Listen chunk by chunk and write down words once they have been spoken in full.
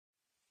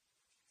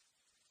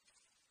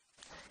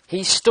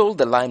He stole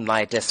the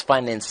limelight as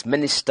finance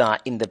minister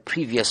in the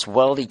previous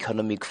World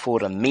Economic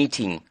Forum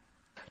meeting.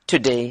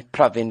 Today,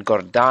 Pravin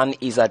Gordhan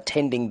is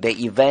attending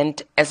the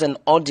event as an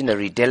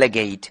ordinary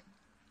delegate.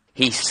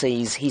 He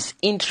says he's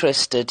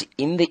interested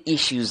in the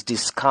issues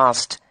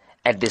discussed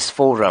at this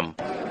forum.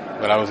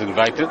 Well, I was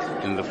invited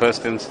in the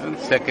first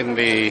instance.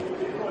 Secondly,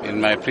 in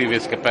my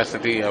previous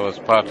capacity, I was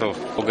part of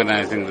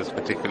organizing this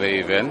particular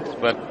event.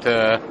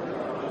 But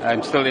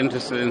I'm still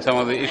interested in some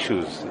of the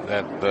issues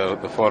that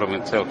the forum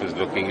itself is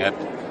looking at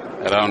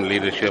around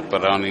leadership,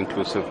 around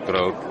inclusive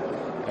growth.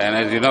 And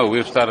as you know,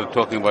 we've started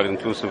talking about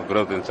inclusive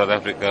growth in South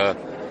Africa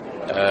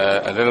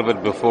a little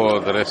bit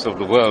before the rest of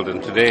the world.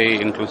 And today,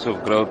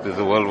 inclusive growth is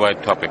a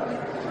worldwide topic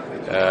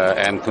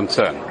and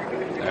concern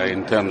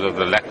in terms of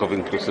the lack of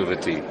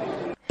inclusivity.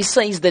 He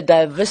says the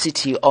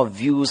diversity of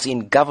views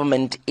in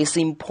government is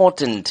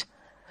important,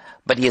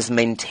 but he has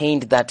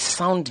maintained that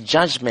sound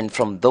judgment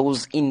from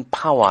those in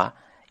power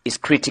is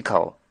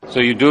critical. So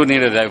you do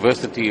need a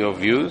diversity of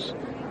views,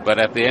 but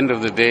at the end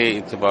of the day,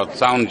 it's about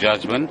sound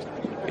judgment.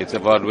 It's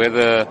about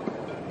whether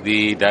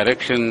the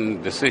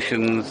direction,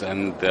 decisions,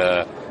 and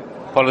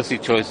policy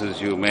choices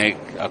you make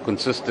are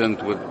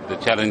consistent with the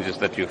challenges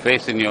that you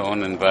face in your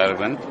own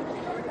environment.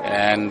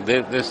 And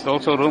there's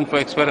also room for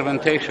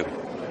experimentation,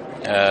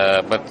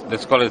 but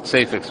let's call it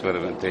safe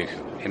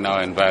experimentation in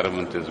our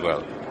environment as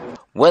well.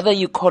 Whether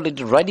you call it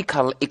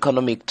radical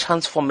economic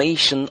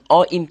transformation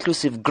or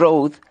inclusive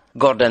growth,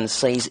 Gordhan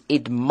says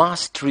it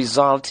must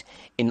result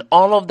in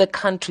all of the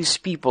country's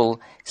people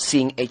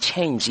seeing a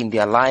change in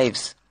their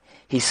lives.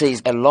 He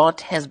says a lot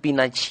has been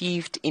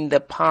achieved in the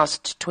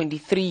past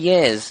 23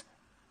 years,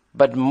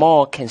 but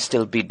more can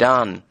still be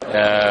done.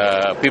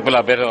 People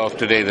are better off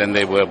today than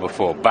they were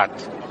before, but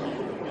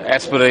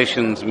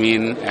aspirations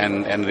mean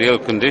and real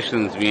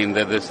conditions mean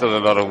that there's still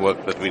a lot of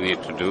work that we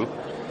need to do.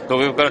 So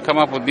we've got to come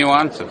up with new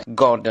answers.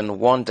 Gordhan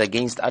warned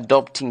against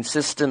adopting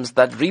systems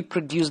that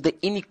reproduce the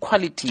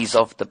inequalities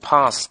of the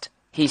past.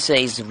 He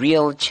says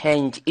real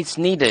change is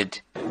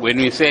needed. When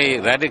we say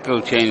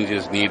radical change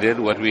is needed,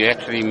 what we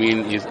actually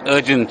mean is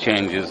urgent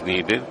change is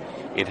needed.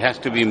 It has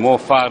to be more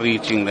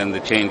far-reaching than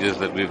the changes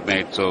that we've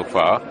made so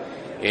far.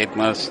 It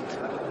must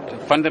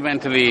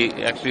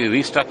fundamentally actually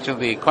restructure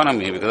the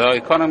economy, because our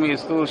economy is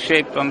still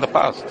shaped on the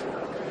past.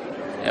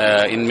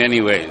 In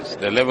many ways,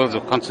 the levels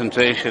of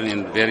concentration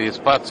in various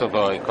parts of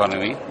our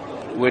economy,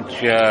 which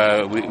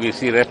we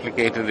see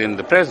replicated in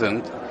the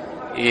present,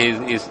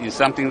 is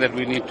something that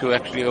we need to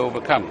actually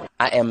overcome.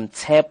 I am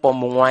Tshepo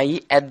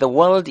Mongwai at the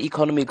World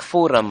Economic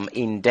Forum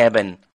in Durban.